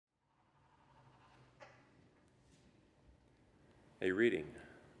A reading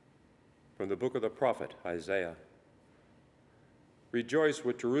from the book of the prophet Isaiah. Rejoice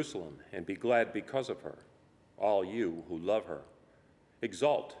with Jerusalem and be glad because of her, all you who love her.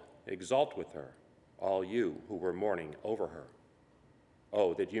 Exult, exult with her, all you who were mourning over her.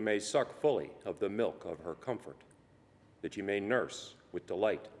 Oh, that you may suck fully of the milk of her comfort, that you may nurse with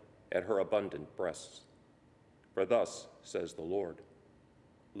delight at her abundant breasts. For thus says the Lord,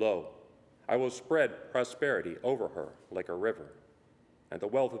 Lo, I will spread prosperity over her like a river, and the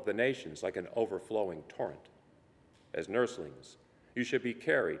wealth of the nations like an overflowing torrent. As nurslings, you should be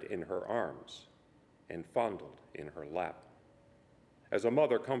carried in her arms and fondled in her lap. As a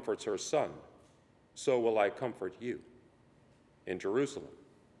mother comforts her son, so will I comfort you. In Jerusalem,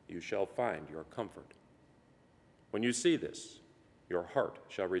 you shall find your comfort. When you see this, your heart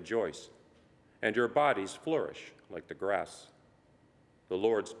shall rejoice, and your bodies flourish like the grass. The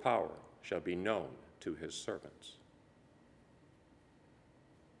Lord's power shall be known to his servants.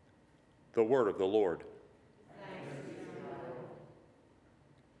 The word of the Lord. Thanks be to God.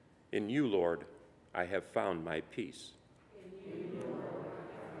 In you, Lord, I have found my peace. In you, Lord,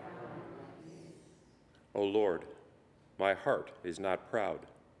 I have found my peace. O Lord, my heart is not proud,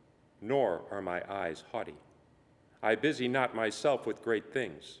 nor are my eyes haughty. I busy not myself with great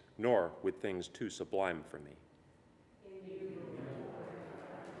things, nor with things too sublime for me. In you, Lord,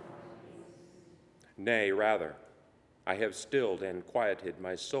 I have found my peace. Nay, rather, I have stilled and quieted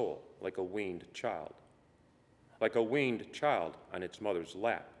my soul like a weaned child. Like a weaned child on its mother's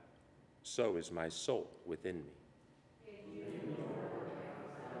lap, so is my soul within me. In you, Lord, I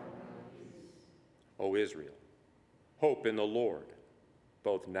have found my peace. O Israel, hope in the Lord,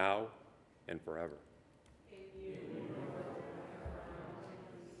 both now and forever. In you, Lord, I have found my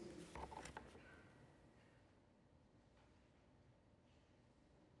peace.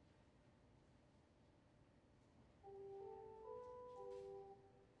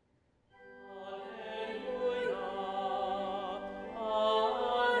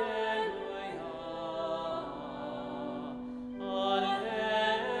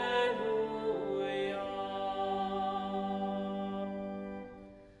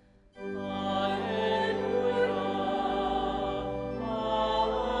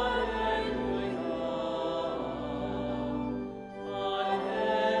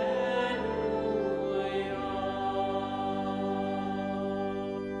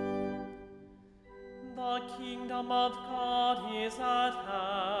 The kingdom of God is at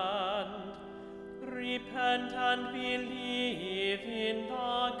hand. Repent and believe in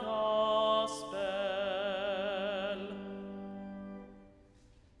the gospel.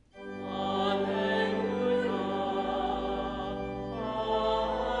 Alleluia,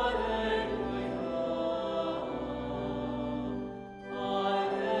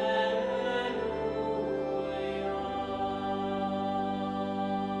 alleluia,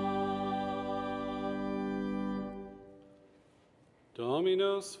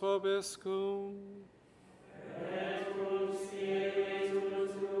 Dominus vobiscum. et cum spiritu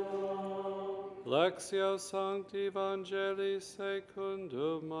tuo. Lectio Sancti Evangelii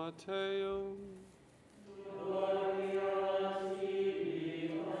secundum Matteum. Gloria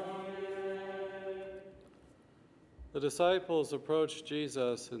tibi, Domine. The disciples approached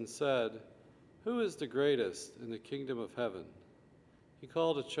Jesus and said, Who is the greatest in the kingdom of heaven? He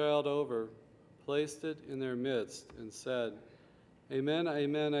called a child over, placed it in their midst, and said, Amen,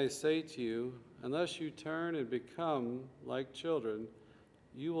 amen, I say to you, unless you turn and become like children,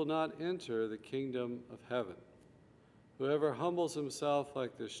 you will not enter the kingdom of heaven. Whoever humbles himself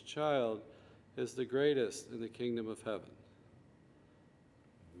like this child is the greatest in the kingdom of heaven.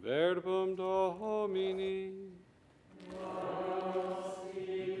 Verbum Domini.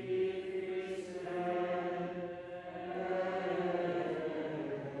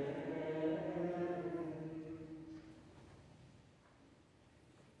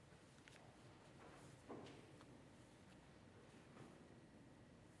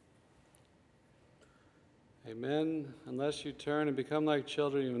 Amen. Unless you turn and become like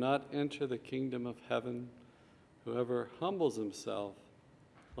children, you will not enter the kingdom of heaven. Whoever humbles himself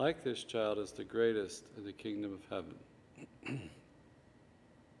like this child is the greatest in the kingdom of heaven.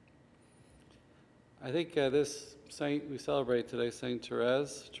 I think this saint we celebrate today, Saint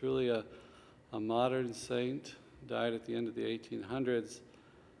Thérèse, truly a modern saint, died at the end of the 1800s,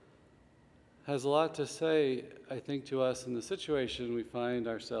 has a lot to say, I think, to us in the situation we find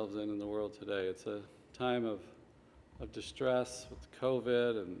ourselves in the world today. It's a time of distress with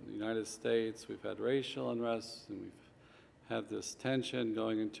COVID and the United States. We've had racial unrest, and we've had this tension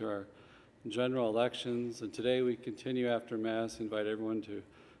going into our general elections. And today we continue after Mass, invite everyone to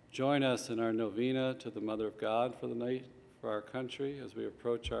join us in our novena to the Mother of God for the night, for our country as we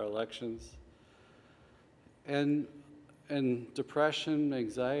approach our elections. And depression,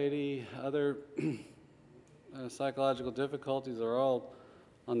 anxiety, other psychological difficulties are all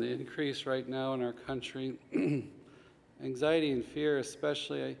on the increase right now in our country. Anxiety and fear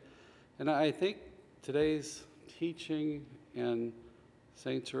especially. And I think today's teaching and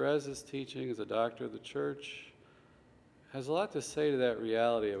St. Therese's teaching as a doctor of the church has a lot to say to that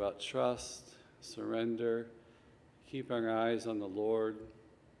reality about trust, surrender, keeping our eyes on the Lord,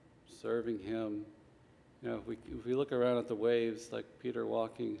 serving Him. You know, if we look around at the waves, like Peter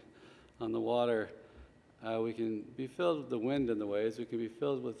walking on the water, we can be filled with the wind in the waves. We can be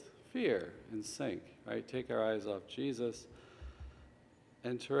filled with fear and sink, right? Take our eyes off Jesus.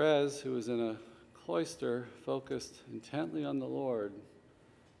 And Thérèse, who was in a cloister, focused intently on the Lord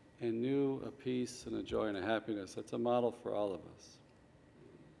and knew a peace and a joy and a happiness. That's a model for all of us.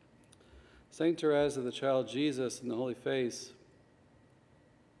 Saint Thérèse of the Child Jesus in the Holy Face,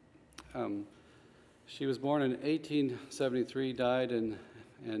 she was born in 1873, died in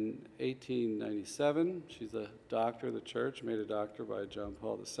 1897. She's a doctor of the church, made a doctor by John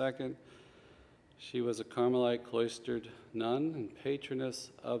Paul II. She was a Carmelite cloistered nun and patroness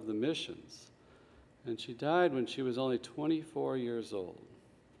of the missions. And she died when she was only 24 years old.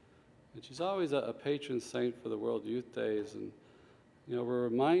 And she's always a patron saint for the World Youth Days. And, you know, we're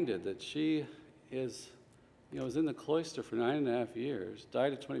reminded that she is, you know, was in the cloister for 9.5 years,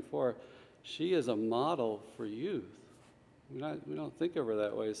 died at 24. She is a model for youth. We don't think of her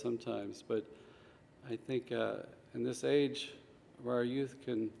that way sometimes, but I think in this age where our youth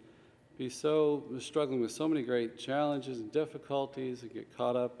can be struggling with so many great challenges and difficulties and get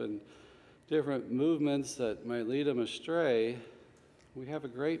caught up in different movements that might lead them astray, we have a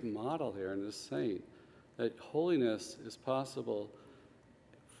great model here in this saint, that holiness is possible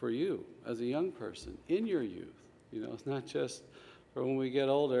for you as a young person, in your youth. You know, it's not just for when we get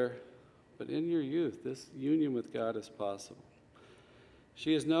older, but in your youth, this union with God is possible.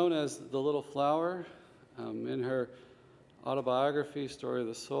 She is known as the Little Flower. In her autobiography, Story of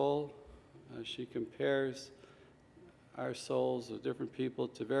the Soul, she compares our souls of different people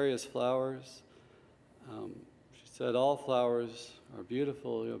to various flowers. She said all flowers are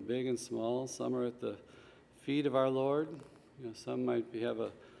beautiful, you know, big and small. Some are at the feet of our Lord. You know, some might have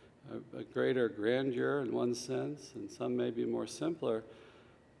a greater grandeur in one sense, and some may be more simpler.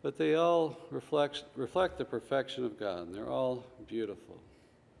 But they all reflect the perfection of God, and they're all beautiful.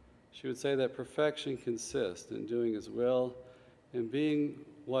 She would say that perfection consists in doing His will and being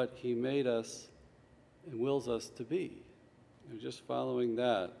what He made us and wills us to be. You know, just following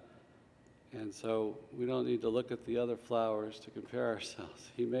that. And so we don't need to look at the other flowers to compare ourselves.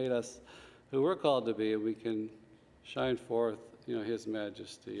 He made us who we're called to be, and we can shine forth, you know, His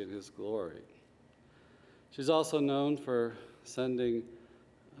majesty and His glory. She's also known for sending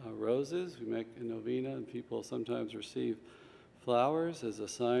roses. We make a novena, and people sometimes receive flowers as a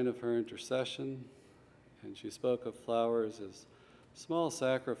sign of her intercession. And she spoke of flowers as small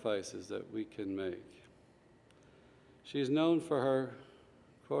sacrifices that we can make. She is known for her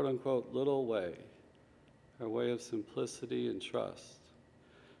quote-unquote little way, her way of simplicity and trust.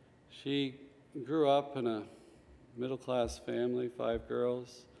 She grew up in a middle-class family, 5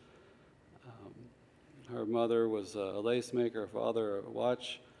 girls. Her mother was a lace maker, her father a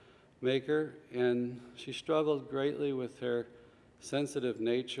watchmaker, and she struggled greatly with her sensitive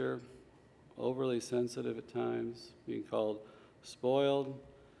nature, overly sensitive at times, being called spoiled.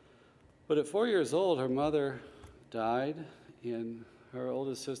 But at 4 years old, her mother died, and her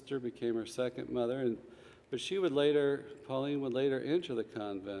oldest sister became her second mother. But Pauline would later enter the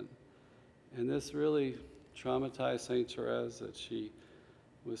convent, and this really traumatized Saint Thérèse that she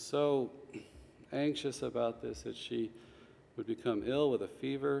was so anxious about this that she would become ill with a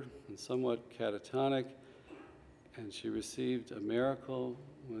fever and somewhat catatonic, and she received a miracle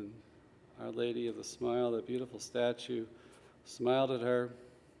when Our Lady of the Smile, the beautiful statue, smiled at her.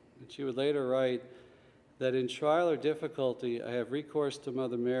 And she would later write that in trial or difficulty I have recourse to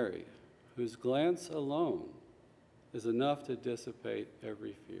Mother Mary, whose glance alone is enough to dissipate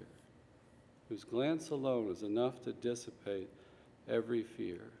every fear. Whose glance alone is enough to dissipate every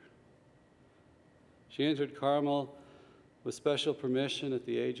fear. She entered Carmel with special permission at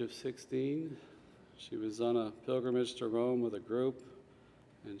the age of 16. She was on a pilgrimage to Rome with a group,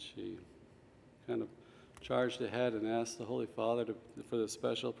 and she kind of charged ahead and asked the Holy Father for the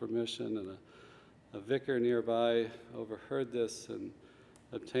special permission, and a vicar nearby overheard this and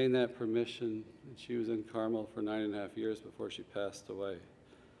obtained that permission, and she was in Carmel for 9.5 years before she passed away.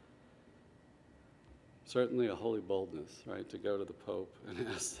 Certainly a holy boldness, right, to go to the Pope and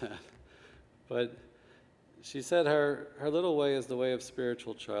ask that. But She said her little way is the way of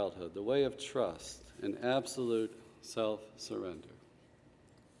spiritual childhood, the way of trust and absolute self-surrender.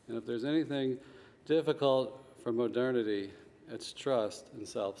 And if there's anything difficult for modernity, it's trust and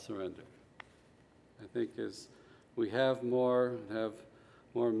self-surrender. I think as we have more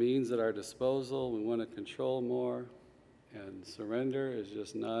means at our disposal, we want to control more, and surrender is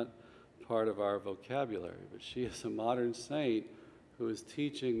just not part of our vocabulary. But she is a modern saint who is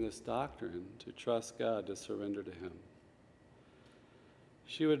teaching this doctrine to trust God, to surrender to Him.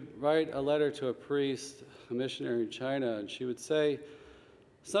 She would write a letter to a priest, a missionary in China, and she would say,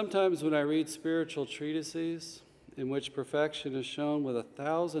 "Sometimes when I read spiritual treatises in which perfection is shown with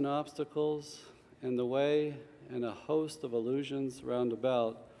 1,000 obstacles in the way and a host of illusions round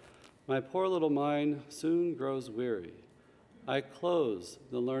about, my poor little mind soon grows weary. I close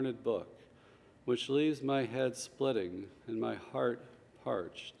the learned book, which leaves my head splitting and my heart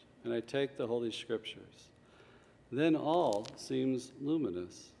parched, and I take the Holy Scriptures. Then all seems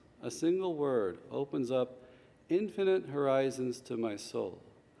luminous. A single word opens up infinite horizons to my soul.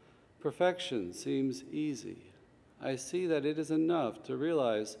 Perfection seems easy. I see that it is enough to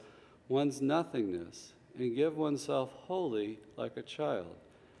realize one's nothingness and give oneself wholly like a child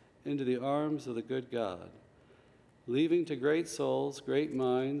into the arms of the good God, leaving to great souls, great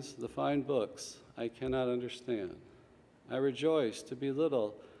minds, the fine books I cannot understand. I rejoice to be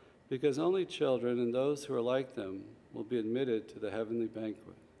little, because only children and those who are like them will be admitted to the heavenly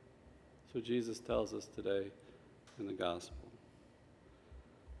banquet." That's what Jesus tells us today in the gospel.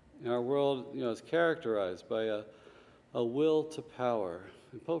 Our world, is characterized by a will to power.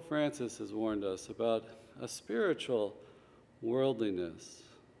 And Pope Francis has warned us about a spiritual worldliness,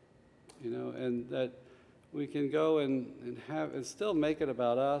 and that we can go and have and still make it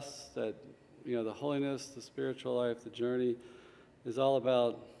about us, that the holiness, the spiritual life, the journey is all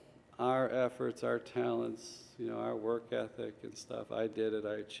about our efforts, our talents, our work ethic and stuff. I did it,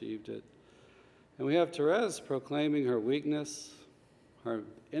 I achieved it. And we have Thérèse proclaiming her weakness, her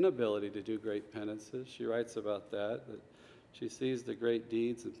inability to do great penances. She writes about that she sees the great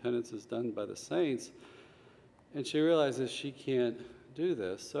deeds and penances done by the saints, and she realizes she can't do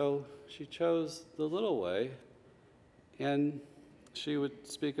this. So she chose the little way, and she would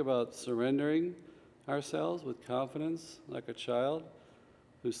speak about surrendering ourselves with confidence like a child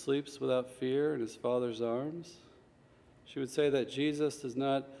who sleeps without fear in his Father's arms. She would say that Jesus does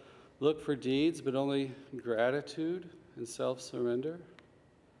not look for deeds, but only gratitude and self-surrender.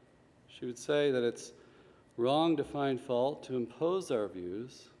 She would say that it's wrong to find fault, to impose our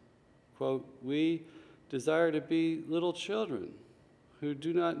views. Quote, "We desire to be little children who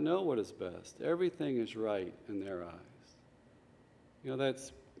do not know what is best. Everything is right in their eyes."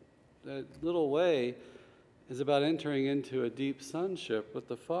 That little way is about entering into a deep sonship with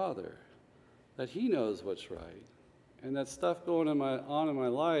the Father, that He knows what's right. And that stuff going on in my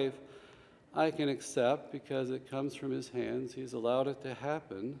life, I can accept because it comes from His hands. He's allowed it to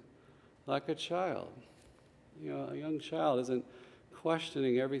happen like a child. A young child isn't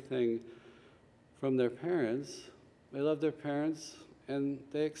questioning everything from their parents. They love their parents and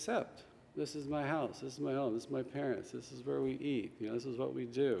they accept. This is my house, this is my home, this is my parents, this is where we eat, this is what we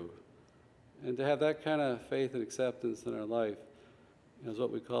do. And to have that kind of faith and acceptance in our life is what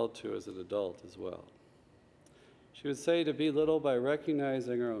we call to as an adult as well. She would say to be little by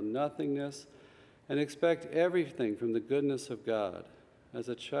recognizing our own nothingness and expect everything from the goodness of God, as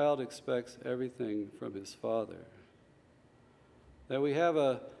a child expects everything from his Father. That we have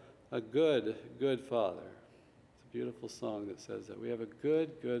a good, good Father. It's a beautiful song that says that. We have a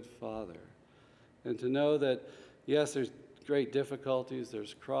good, good Father. And to know that, yes, there's great difficulties,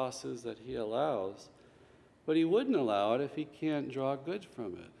 there's crosses that He allows, but He wouldn't allow it if He can't draw good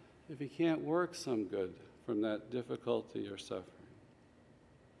from it, if He can't work some good from that difficulty or suffering.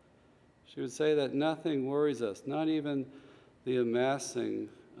 She would say that nothing worries us, not even the amassing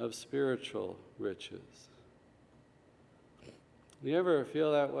of spiritual riches. You ever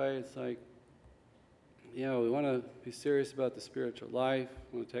feel that way? It's like, we want to be serious about the spiritual life,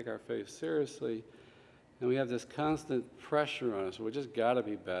 we want to take our faith seriously, and we have this constant pressure on us. We just got to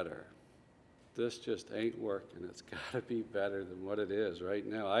be better. This just ain't working. It's got to be better than what it is right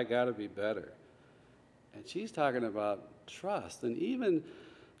now. I got to be better. And she's talking about trust, and even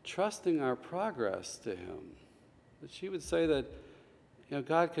trusting our progress to Him. That she would say that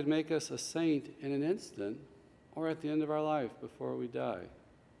God could make us a saint in an instant or at the end of our life before we die.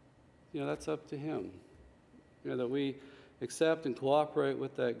 That's up to Him. That we accept and cooperate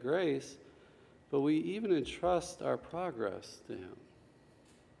with that grace, but we even entrust our progress to Him.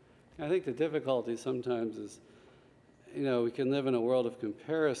 I think the difficulty sometimes is, we can live in a world of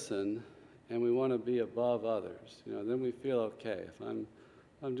comparison, and we want to be above others. Then we feel okay. If I'm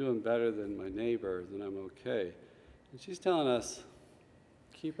doing better than my neighbor, then I'm okay. And she's telling us,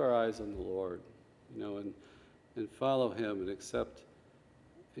 keep our eyes on the Lord, and follow him and accept,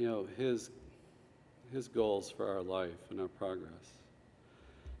 his goals for our life and our progress.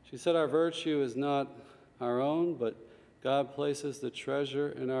 She said our virtue is not our own, but God places the treasure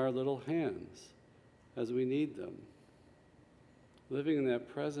in our little hands as we need them. Living in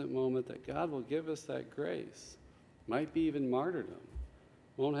that present moment that God will give us that grace. Might be even martyrdom.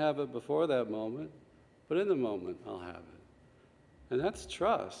 Won't have it before that moment, but in the moment I'll have it. And that's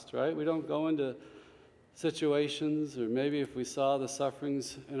trust, right? We don't go into situations, or maybe if we saw the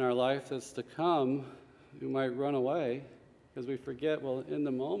sufferings in our life that's to come, we might run away because we forget, well, in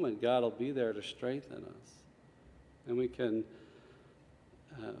the moment, God will be there to strengthen us. And we can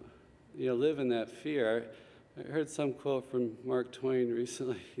live in that fear. I heard some quote from Mark Twain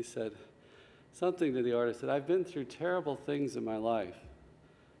recently. He said something to the artist, that I've been through terrible things in my life,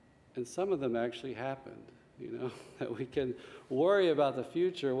 and some of them actually happened, that we can worry about the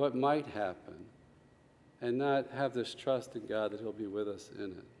future, what might happen, and not have this trust in God that he'll be with us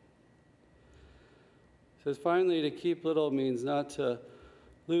in it. It says, finally, to keep little means not to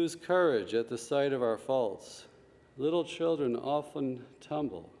lose courage at the sight of our faults. Little children often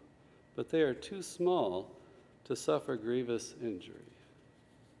tumble, but they are too small to suffer grievous injury.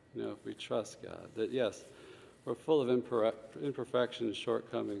 If we trust God, that yes, we're full of imperfection and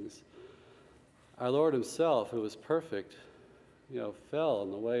shortcomings. Our Lord himself, who was perfect, fell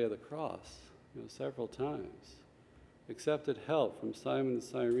in the way of the cross, several times, accepted help from Simon the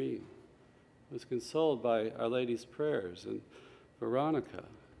Cyrene, was consoled by Our Lady's prayers and Veronica.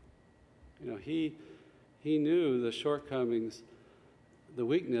 He knew the shortcomings, the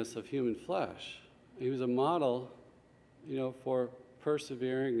weakness of human flesh. He was a model, for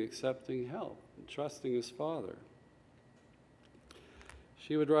persevering, accepting help, and trusting his Father.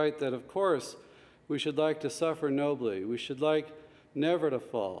 She would write that, of course, we should like to suffer nobly. We should like never to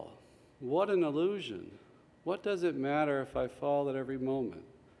fall. What an illusion. What does it matter if I fall at every moment?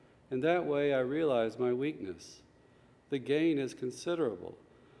 In that way I realize my weakness. The gain is considerable.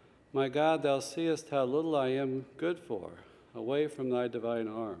 My God, thou seest how little I am good for, away from thy divine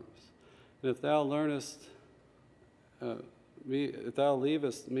arms. And if thou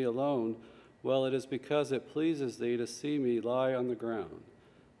leavest me alone, well, it is because it pleases thee to see me lie on the ground.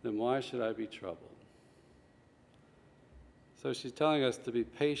 Then why should I be troubled? So she's telling us to be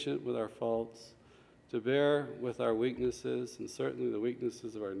patient with our faults, to bear with our weaknesses, and certainly the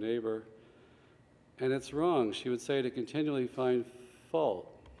weaknesses of our neighbor. And it's wrong, she would say, to continually find fault,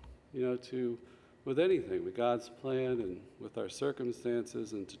 with anything, with God's plan and with our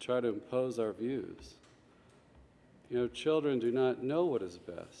circumstances, and to try to impose our views. Children do not know what is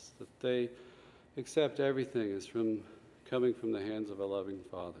best, that they accept everything as coming from the hands of a loving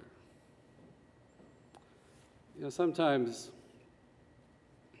Father. Sometimes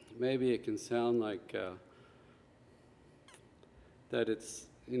maybe it can sound like that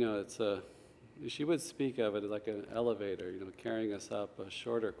she would speak of it like an elevator, carrying us up a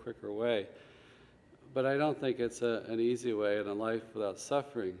shorter, quicker way. But I don't think it's an easy way in a life without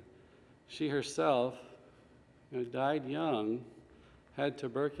suffering. She herself died young, had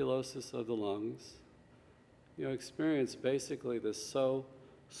tuberculosis of the lungs, experienced basically this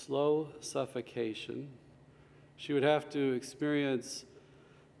slow suffocation. She would have to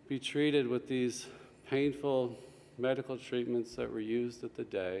be treated with these painful medical treatments that were used at the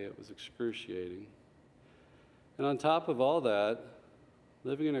day. It was excruciating. And on top of all that,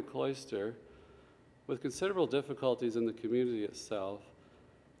 living in a cloister with considerable difficulties in the community itself,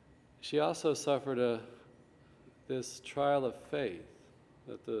 she also suffered this trial of faith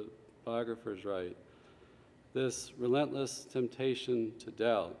that the biographers write, this relentless temptation to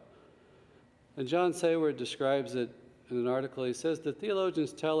doubt. And John Sayward describes it in an article. He says, the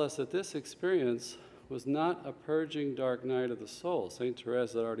theologians tell us that this experience was not a purging dark night of the soul. St.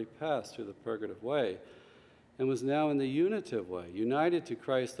 Thérèse had already passed through the purgative way and was now in the unitive way, united to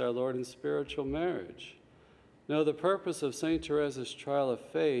Christ our Lord in spiritual marriage. No, the purpose of St. Thérèse's trial of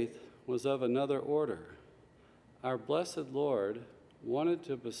faith was of another order. Our blessed Lord wanted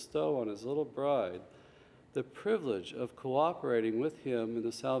to bestow on his little bride the privilege of cooperating with him in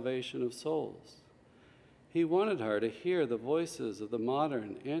the salvation of souls. He wanted her to hear the voices of the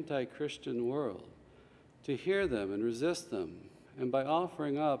modern anti-Christian world, to hear them and resist them, and by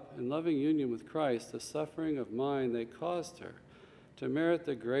offering up in loving union with Christ the suffering of mind they caused her, to merit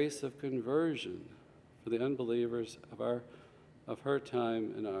the grace of conversion for the unbelievers of her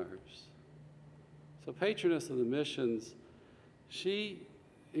time and ours. So patroness of the missions, she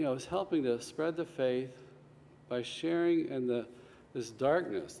is helping to spread the faith by sharing in this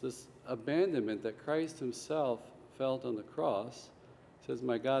darkness, this abandonment that Christ himself felt on the cross. He says,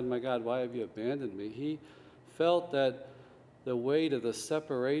 my God, why have you abandoned me? He felt that the weight of the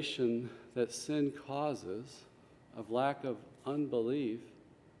separation that sin causes, of lack of unbelief,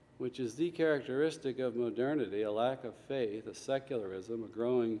 which is the characteristic of modernity, a lack of faith, a secularism, a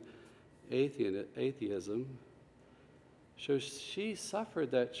growing atheism. So she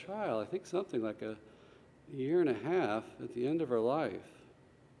suffered that trial, I think something like a year and a half at the end of her life,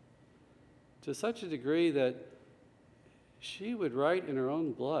 to such a degree that she would write in her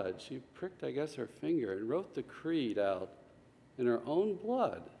own blood. She pricked, I guess, her finger and wrote the creed out in her own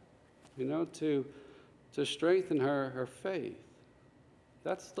blood, to strengthen her faith.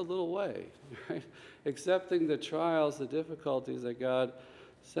 That's the little way, right? Accepting the trials, the difficulties that God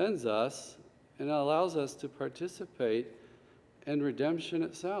sends us, and allows us to participate in redemption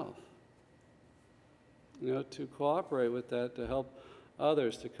itself. To cooperate with that, to help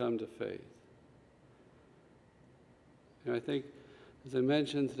others to come to faith. I think, as I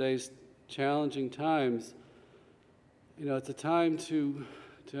mentioned, today's challenging times, it's a time to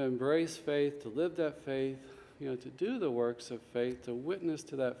embrace faith, to live that faith, to do the works of faith, to witness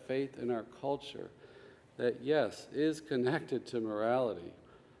to that faith in our culture that, yes, is connected to morality,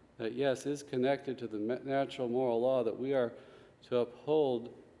 that, yes, is connected to the natural moral law that we are to uphold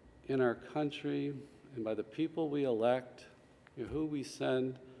in our country and by the people we elect, who we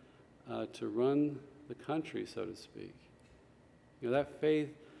send to run the country, so to speak. That faith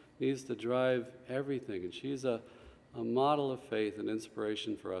needs to drive everything, and she's a model of faith and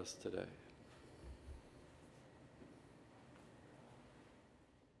inspiration for us today.